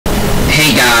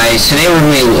Hey guys, today we're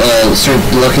going to start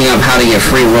looking up how to get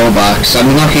free Robux. I've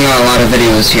been looking at a lot of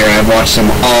videos here, I've watched them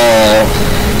all,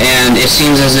 and it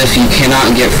seems as if you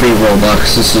cannot get free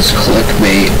Robux. This is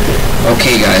clickbait.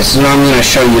 Okay guys, so now I'm going to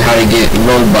show you how to get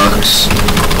Robux.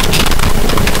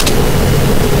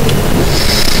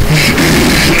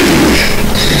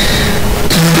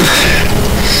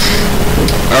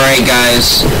 Alright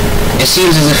guys, it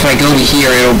seems as if I go to here,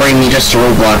 it'll bring me just to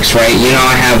Roblox, right? You know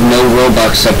I have no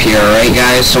Robux up here, right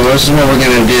guys? So this is what we're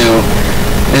gonna do,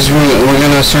 is we're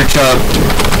gonna search up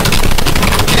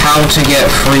how to get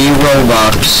free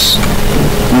Robux.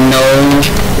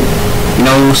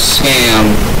 No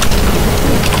scam.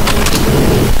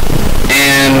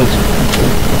 And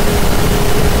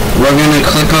we're gonna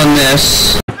click on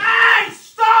this.